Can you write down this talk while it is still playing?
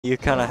you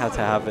kind of have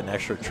to have an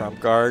extra trump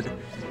card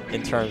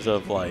in terms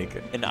of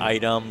like an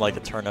item, like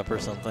a turnip or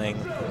something,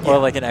 or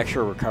like an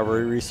extra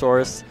recovery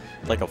resource,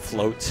 like a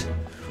float,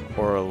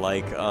 or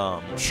like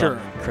some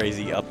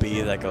crazy up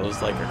B that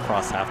goes like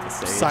across half the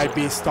stage. Side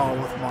B stall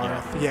with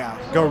Marth. Yeah,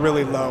 go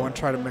really low and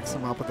try to mix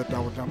them up with a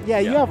double jump. Yeah,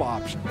 you have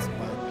options,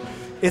 but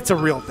it's a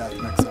real death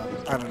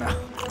mix-up. I don't know.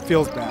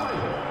 Feels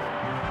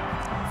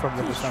bad from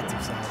the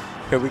defensive side.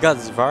 Okay, we got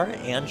Zvara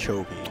and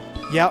Anchovy.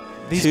 Yep.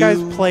 These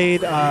guys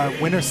played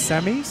winter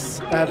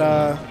semis at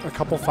a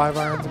couple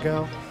 5-irons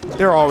ago.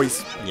 They're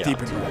always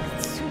deep in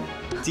brackets.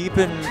 Deep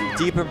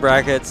in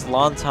brackets,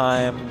 long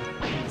time.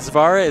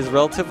 Zvara is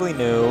relatively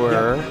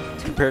newer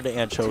compared to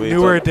Anchovy.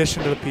 Newer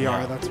addition to the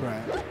PR, that's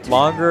right.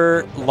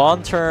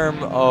 Long-term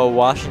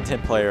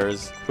Washington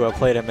players who have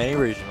played at many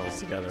regionals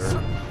together.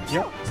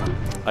 Yep.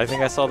 I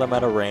think I saw them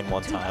at a rain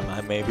one time.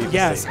 I may be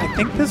Yes, mistaken. I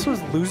think this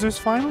was losers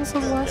finals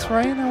of the last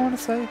rain, I want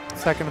to say.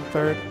 Second and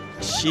third.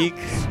 Sheik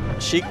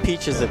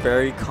Peach is a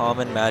very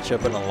common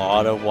matchup in a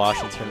lot of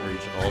Washington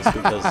regionals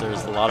because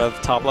there's a lot of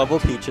top-level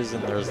Peaches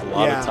and there's a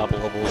lot of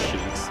top-level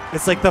Sheiks.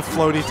 It's like the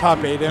floaty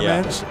top 8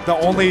 image. The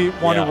only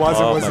one who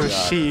wasn't was a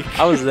Sheik.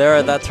 I was there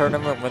at that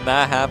tournament when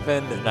that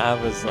happened, and I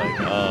was like,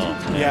 oh,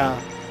 man. Yeah.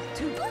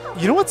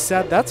 You know what's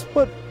sad? That's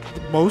what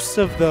most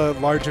of the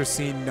larger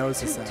scene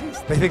knows us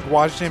as. They think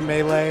Washington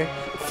Melee,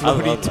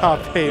 floaty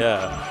top 8.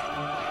 Yeah.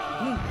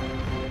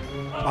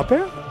 Up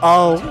air?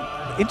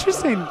 Oh,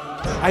 interesting.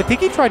 I think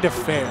he tried to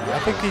fair. I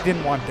think he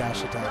didn't want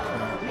dash attack for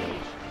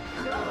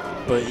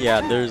that. But yeah,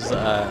 there's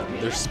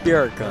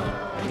Spirit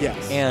Gun.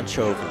 Yes.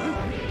 Anchovy.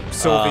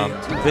 Sylvie.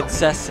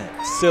 Vincescent.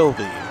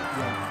 Sylvie.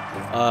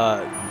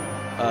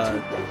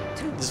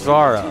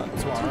 Zvara.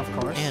 Zvara, of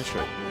course.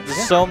 Anchovy.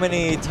 There's so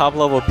many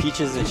top-level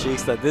Peaches and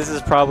Sheiks that this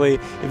is probably,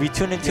 if you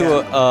tune into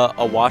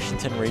a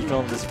Washington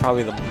regional, this is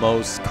probably the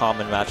most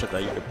common matchup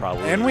that you could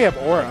probably. And we have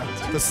Aura,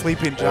 the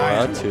sleeping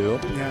giant. Aura too.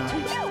 Yeah.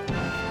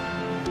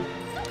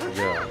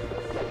 Yeah.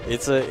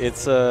 It's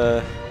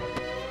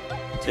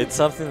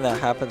something that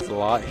happens a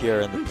lot here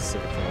in the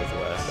Pacific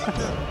Northwest.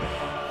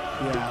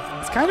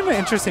 Yeah, it's kind of an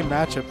interesting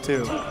matchup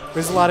too.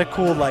 There's a lot of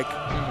cool like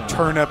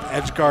turnip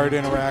edge guard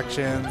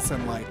interactions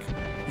and like,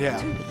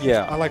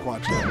 yeah, I like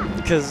watching it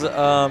because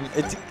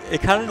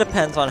it kind of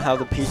depends on how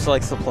the Peach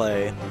likes to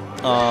play.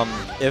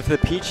 If the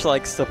Peach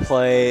likes to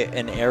play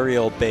an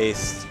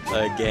aerial-based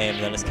game,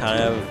 then it's kind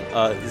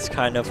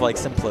of like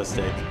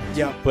simplistic.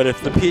 Yeah. But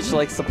if the Peach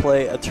likes to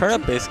play a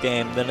turnip-based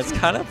game, then it's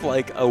kind of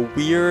like a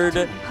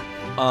weird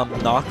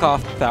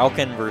knockoff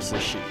Falcon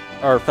versus Sheik,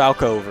 or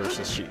Falco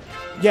versus Sheik.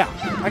 Yeah,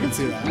 I can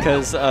see that.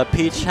 Because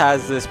Peach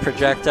has this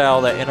projectile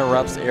that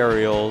interrupts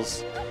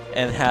aerials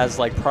and has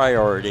like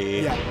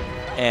priority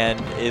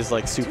and is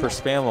like super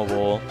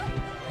spammable.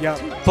 Yeah.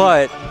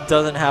 But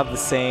doesn't have the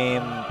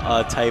same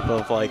type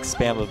of like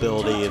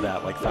spammability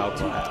that like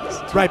Falco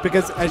has. Right,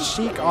 because as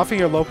Sheik, offering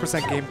your low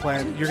percent game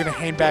plan, you're going to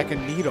hang back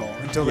and needle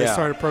until they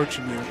start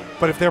approaching you.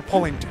 But if they're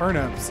pulling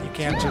turnips, you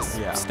can't just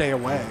stay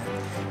away.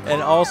 And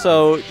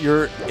also,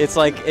 it's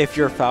like if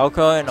you're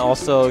Falco and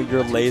also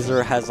your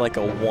laser has like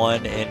a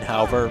 1 in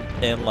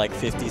like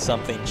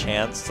 50-something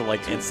chance to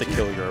like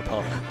insta-kill your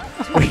opponent.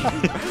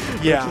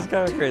 Yeah. Which is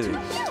kind of crazy.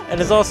 And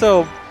it's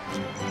also,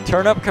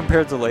 turnip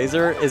compared to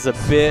laser is a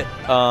bit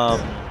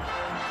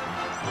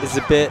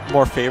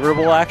more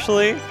favorable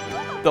actually.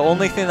 The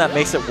only thing that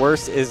makes it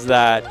worse is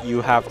that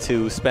you have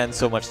to spend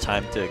so much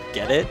time to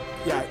get it.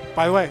 Yeah,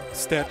 by the way,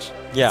 Stitch.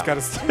 Yeah. It's got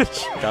a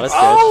Stitch. Got a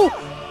Stitch.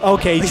 Oh!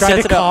 Okay, he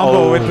tried to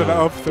combo into the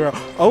up throw.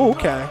 Oh,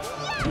 okay.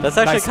 That's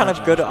actually kind of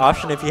a good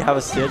option if you have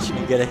a Stitch and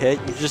you get a hit.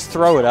 You just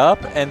throw it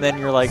up, and then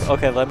you're like,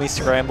 okay, let me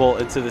scramble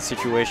into the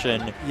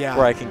situation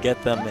where I can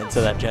get them into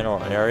that general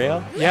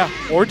area. Yeah,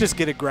 or just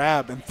get a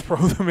grab and throw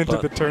them into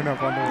the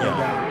turnip on the way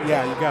down.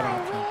 Yeah, you got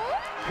an option.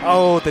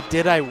 Oh, the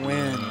did I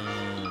win?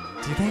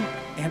 Do you think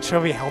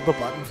Anchovy held the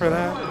button for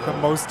that? The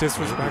most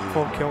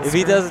disrespectul kill. If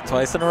he does it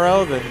twice in a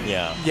row, then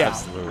yeah,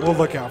 absolutely. We'll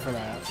look out for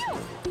that.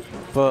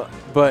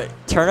 But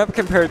turnip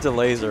compared to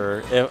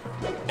laser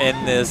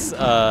in this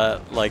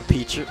like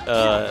Peach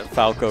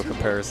Falco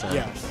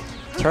comparison,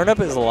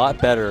 turnip is a lot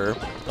better.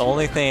 The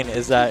only thing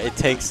is that it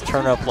takes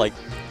turnip like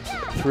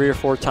 3 or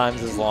 4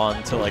 times as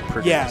long to like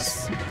produce.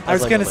 Yes, I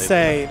was gonna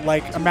say,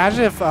 like,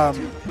 imagine if a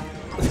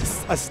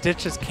Stitch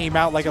just came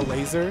out like a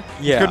laser.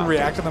 You couldn't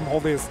react to them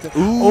holding a Stitch.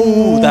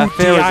 Ooh, that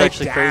fair was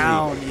actually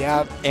down. crazy.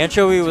 Yep.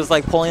 Anchovy was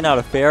like pulling out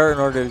a fair in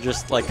order to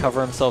just like cover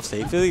himself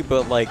safely,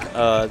 but like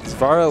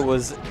Zvara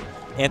was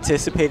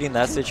anticipating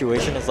that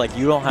situation. Is like,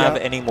 you don't have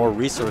any more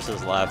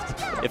resources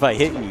left. If I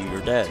hit you, you're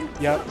dead.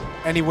 Yep.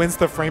 And he wins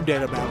the frame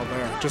data battle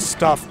there. Just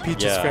stuff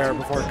Peach's fair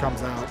before it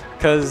comes out.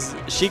 Because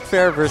Sheik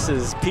fair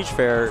versus Peach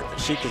fair,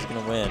 Sheik is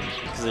going to win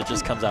because it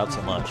just comes out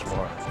so much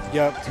more.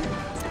 Yep.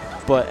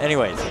 But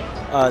anyways,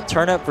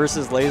 turnip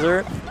versus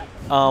laser.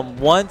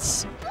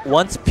 Once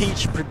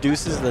Peach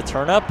produces the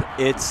turnip,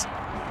 it's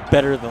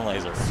better than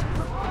laser.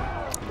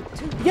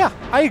 Yeah,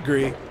 I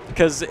agree.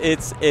 Because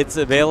it's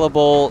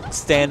available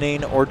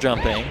standing or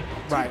jumping.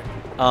 Right.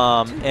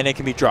 And it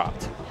can be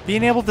dropped.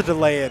 Being able to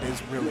delay it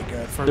is really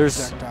good for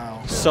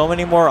projectile. so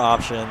many more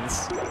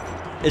options.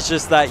 It's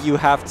just that you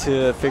have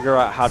to figure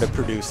out how to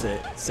produce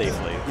it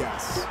safely.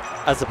 Yes.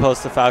 As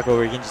opposed to Falco,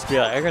 where you can just be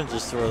like, I can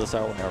just throw this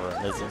out whenever.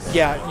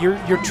 Yeah,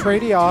 you're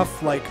trading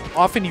off, like,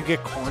 often you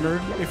get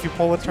cornered if you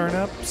pull a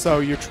turnip, so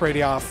you're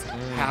trading off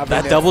having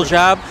that double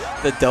jab.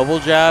 The double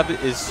jab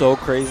is so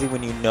crazy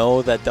when you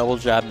know that double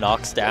jab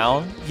knocks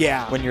down.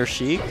 Yeah. When you're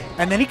Sheik.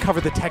 And then he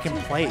covered the tech in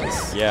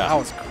place. Yeah. That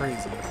was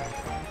crazy.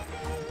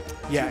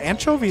 Yeah,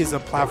 Anchovy is a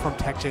platform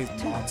tech chase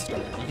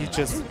monster. He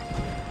just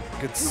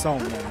gets so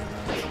many of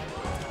those.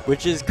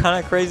 Which is kind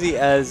of crazy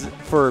as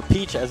for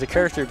Peach as a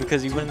character,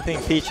 because you wouldn't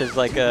think Peach is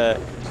like a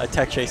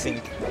tech chasing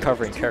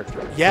covering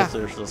character. Yeah.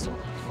 There's this one.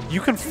 You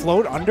can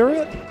float under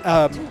it,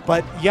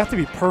 but you have to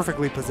be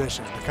perfectly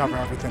positioned to cover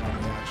everything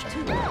on the action.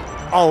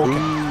 Oh, okay.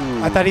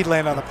 Ooh. I thought he'd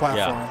land on the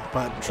platform,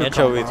 but true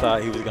Anchovy combo.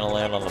 thought he was going to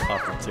land on the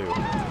platform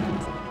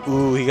too.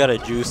 Ooh, he got a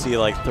juicy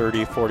like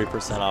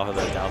 30-40% off of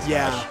that down smash.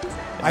 Yeah.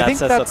 And I that think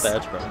sets that's,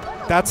 up the edge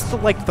guard. That's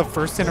the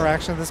first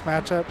interaction of this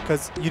matchup,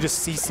 because you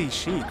just CC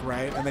Sheik,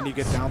 right? And then you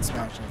get down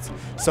smashes.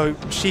 So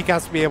Sheik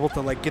has to be able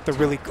to like get the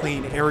really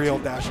clean aerial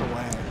dash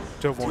away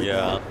to avoid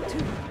that.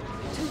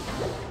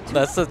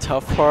 That's the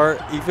tough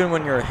part. Even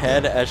when you're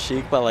ahead as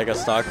Sheik by like a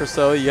stock or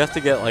so, you have to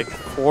get like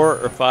 4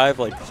 or 5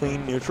 like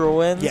clean neutral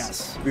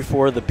wins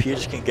before the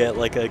Peach can get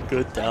like a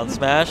good down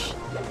smash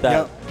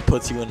that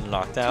puts you in a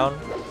knockdown.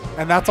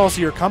 And that's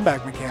also your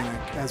comeback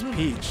mechanic as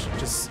Peach.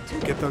 Just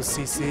get those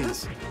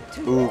CCs.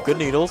 Ooh, good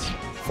needles.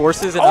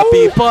 Forces an up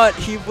B, but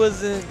he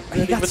wasn't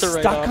He got with the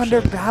right stuck option.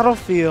 under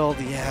Battlefield.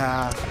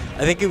 Yeah. I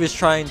think he was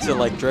trying to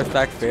like drift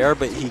back fair,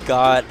 but he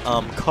got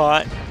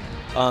caught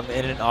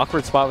in an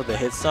awkward spot with the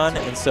hit stun,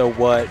 and so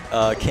what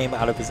came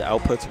out of his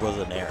outputs was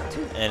an air,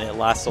 and it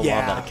lasted so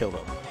long that it killed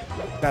him.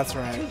 That's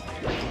right.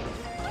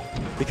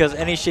 Because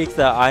any Sheik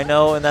that I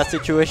know in that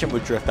situation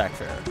would drift back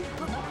fair.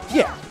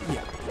 Yeah,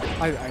 yeah.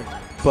 I agree.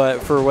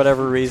 But for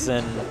whatever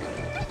reason,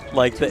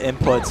 like the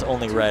inputs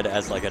only read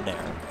as like a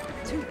nair.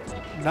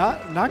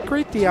 Not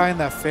great DI in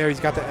that fair. He's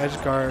got the edge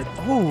guard.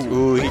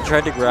 Ooh, he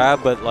tried to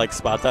grab, but like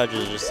spot dodge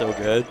is just so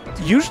good.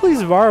 Usually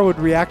Zvara would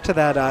react to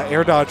that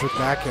air dodge with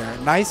back air.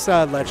 Nice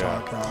ledge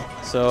hog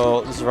though.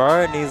 So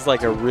Zvara needs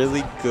like a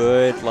really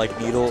good like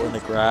needle in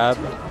the grab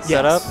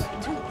setup.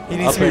 He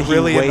needs to be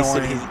really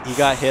annoying. He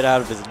got hit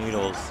out of his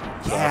needles.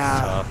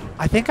 Yeah.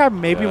 I think I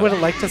maybe would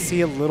have liked to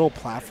see a little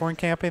platform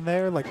camping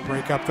there, like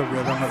break up the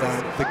rhythm of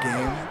the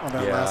game on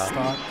that last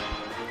stock.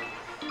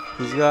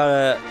 He's got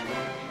a...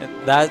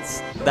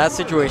 That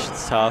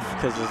situation's tough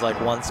because there's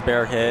like one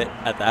spare hit.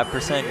 At that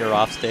percent, you're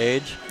off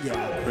stage.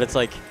 Yeah. But it's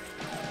like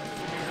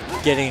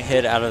getting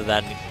hit out of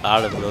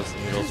those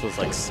needles was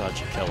like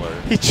such a killer.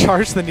 He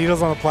charged the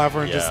needles on the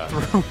platform and just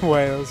threw them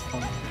away. That was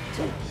fun.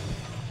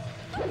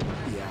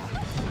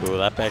 Ooh,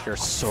 that back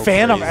air's so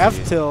Phantom crazy.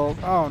 F tilt.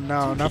 Oh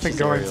no, nothing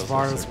going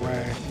Zvara's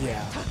way.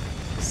 Yeah.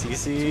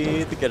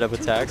 CC the get up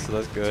attack, so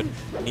that's good.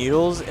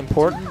 Needles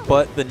important,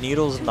 but the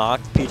needles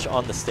knocked Peach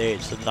on the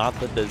stage, so not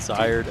the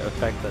desired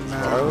effect that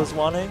Zvara was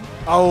wanting.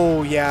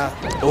 Oh yeah.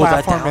 Oh,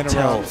 that platform down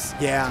interrupts.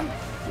 Yeah.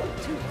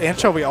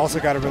 Anchovy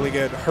also got a really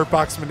good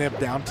hurtbox manip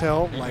down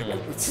tilt. Like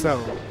it's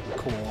so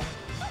cool.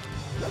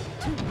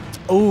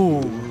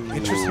 Ooh,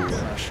 interesting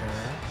pressure.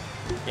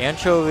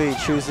 Anchovy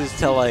chooses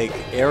to like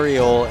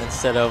aerial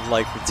instead of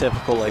like the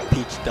typical like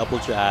Peach double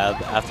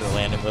jab after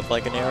landing with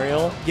like an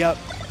aerial. Yep.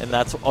 And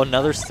that's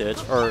another stitch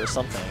or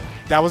something.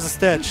 That was a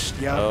stitch.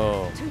 Yep.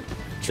 Oh.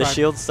 The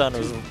shield stun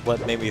was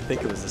what made me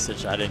think it was a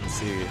stitch I didn't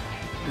see.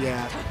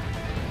 Yeah.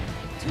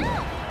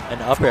 An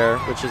up air,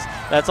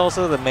 that's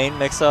also the main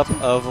mix-up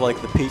of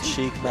like the Peach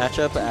Sheik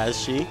matchup as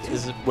Sheik,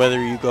 is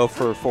whether you go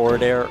for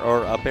forward air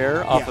or up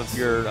air off of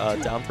your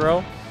down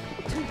throw.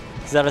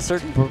 Because at a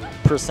certain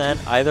percent,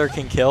 either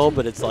can kill,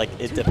 but it's like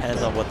it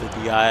depends on what the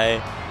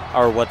DI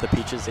or what the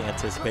Peach is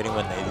anticipating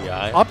when they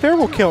DI. Up air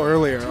will kill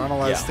earlier on a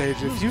lot of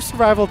stages. If you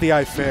survival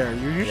DI fair,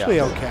 you're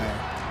usually okay.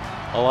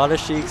 A lot of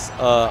Sheiks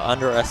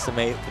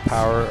underestimate the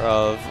power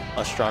of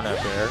a strong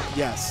up air.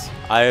 Yes.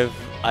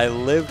 I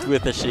lived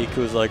with a Sheik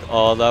who was like,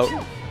 oh,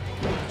 that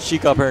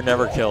Sheik up air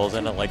never kills,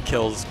 and it like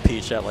kills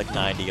Peach at like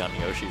 90 on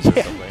Yoshi's or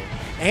something.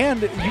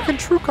 And you can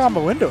true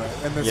combo into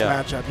it in this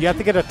matchup. You have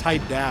to get a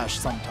tight dash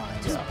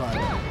sometimes, but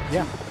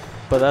yeah.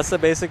 But that's the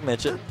basic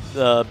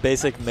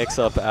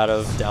mix-up out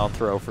of down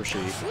throw for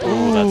Sheik.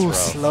 Ooh, that's rough.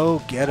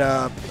 Slow get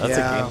up. That's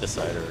a game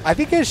decider. I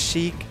think as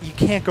Sheik, you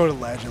can't go to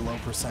ledge at low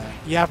percent.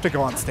 You have to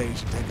go on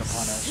stage and take a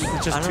punish.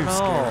 It's just too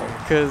scary.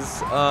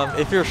 Because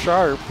if you're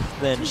sharp,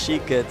 then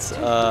Sheik gets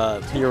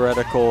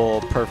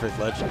theoretical perfect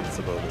ledge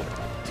supposedly.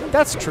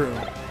 That's true.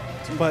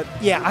 But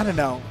yeah, I don't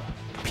know.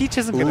 Peach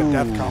isn't going to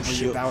death combo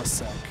you. That was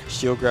sick.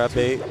 Shield grab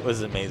bait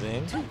was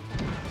amazing.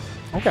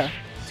 Okay.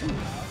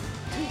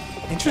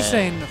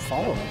 Interesting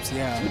follow-ups,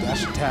 yeah.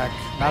 Dash attack,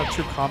 not a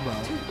true combo.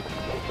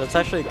 That's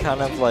actually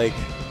kind of like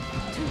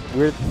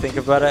weird to think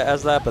about it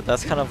as that, but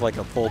that's kind of like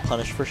a full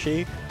punish for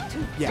Sheik.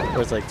 Yeah.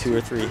 Where it's like 2 or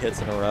 3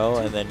 hits in a row,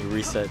 and then you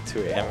reset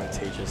to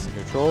advantageous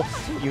neutral.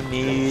 You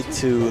need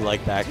to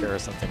like back air or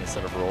something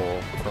instead of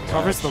roll. From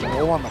Covers the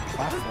roll on the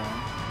platform.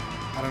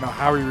 I don't know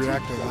how he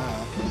reacted to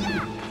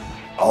that.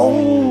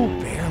 Oh,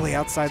 barely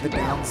outside the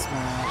down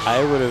smash.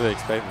 I would have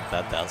expected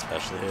that down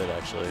smash to hit,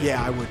 actually.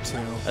 Yeah, I would too.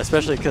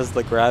 Especially because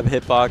the grab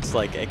hitbox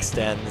like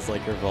extends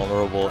like your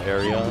vulnerable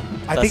area.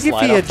 I think if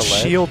he had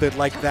shielded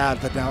like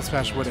that, the down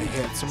smash would have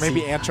hit. So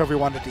maybe Anchovy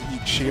wanted to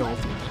eat shield.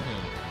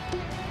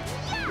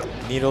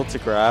 Needle to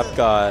grab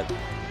got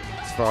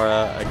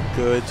Zvara a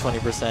good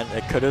 20%.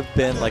 It could have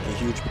been like a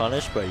huge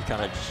punish, but he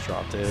kind of just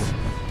dropped it.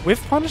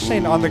 Whiff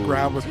punishing on the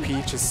ground with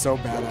Peach is so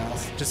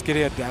badass. Just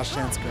getting a dash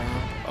dance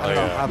grab. I don't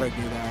know how they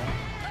do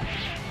that.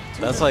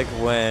 That's like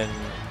when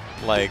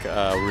like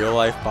a real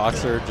life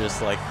boxer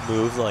just like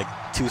moves like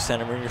 2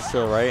 centimeters to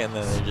the right and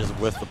then they just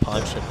whiff the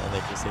punch and then they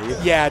just hit you.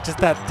 Yeah, just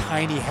that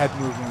tiny head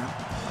movement.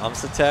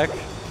 Amsatek.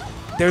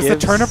 There's the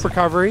turnip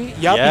recovery.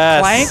 Yup, yes,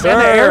 he planked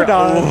and the air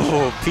dodge.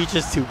 Ooh, Peach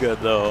is too good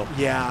though.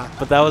 Yeah.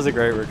 But that was a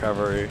great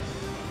recovery.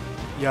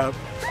 Yup.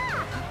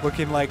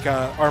 Looking like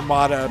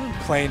Armada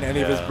playing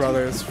any of his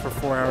brothers for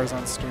 4 hours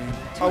on stream.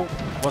 Oh.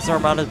 What's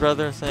Armada's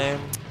brother's name?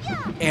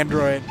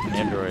 Android.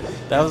 Android.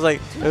 That was like,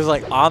 it was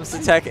like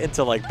Amsatek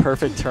into like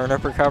perfect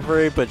turnip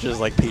recovery, but just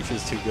like Peach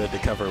was too good to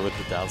cover with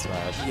the down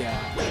smash.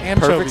 Yeah.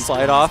 Perfect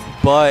slide off,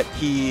 but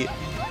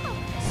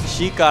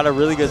Sheik got a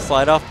really good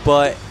slide off,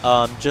 but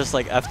just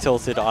like F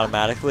tilted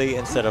automatically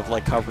instead of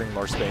like covering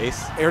more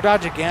space. Air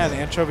dodge again.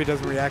 Anchovy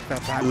doesn't react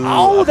that time. Ooh,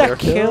 oh, that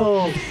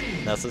killed.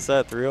 That's the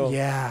set, 3-0.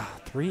 Yeah,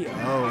 3-0.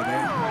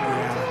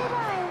 Yeah.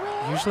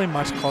 Usually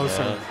much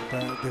closer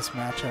this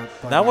matchup.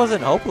 But that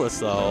wasn't hopeless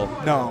though.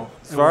 No.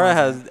 Zvara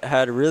has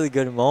had really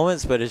good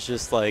moments, but it's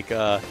just like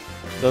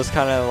those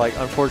kind of like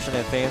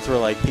unfortunate things where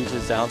like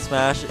Peach's down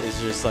smash is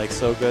just like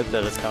so good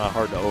that it's kind of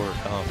hard to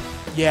overcome.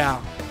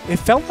 Yeah. It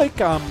felt like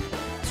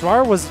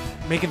Zvara was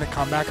making the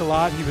comeback a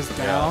lot. He was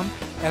down.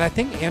 And I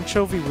think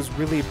Anchovy was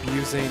really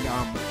abusing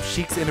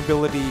Sheik's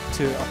inability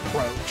to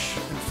approach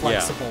in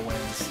flexible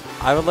ways.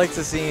 I would like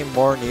to see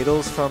more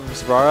needles from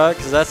Zvara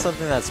because that's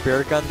something that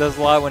Spirit Gun does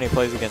a lot when he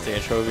plays against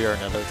Anchovy or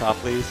another top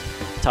Peach.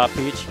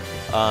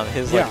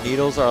 His like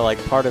needles are like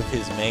part of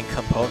his main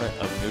component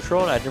of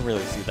neutral, and I didn't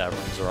really see that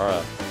from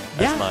Zvara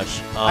as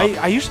much.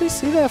 I usually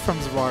see that from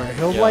Zvara.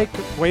 He'll like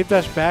wave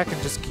dash back and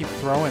just keep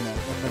throwing it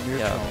in the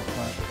neutral.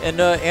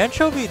 And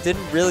Anchovy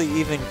didn't really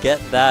even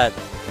get that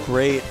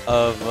great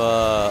of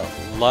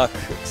luck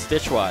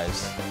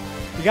stitch-wise.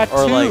 He got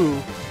two.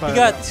 He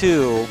got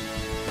 2,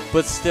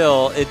 but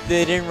still,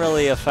 they didn't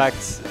really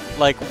affect,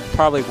 like,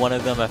 probably one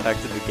of them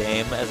affected the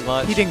game as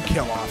much. He didn't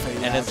kill off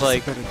it. And it's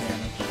like,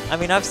 I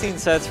mean, I've seen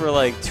sets where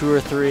like 2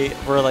 or 3,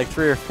 where like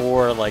 3 or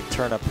 4 like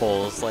turnip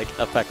pulls like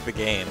affect the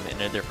game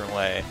in a different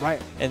way.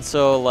 Right. And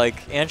so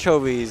like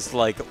Anchovy's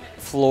like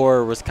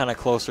floor was kind of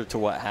closer to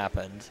what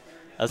happened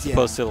as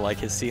opposed to like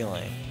his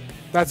ceiling.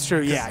 That's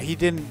true. Yeah, he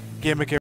didn't gimmick it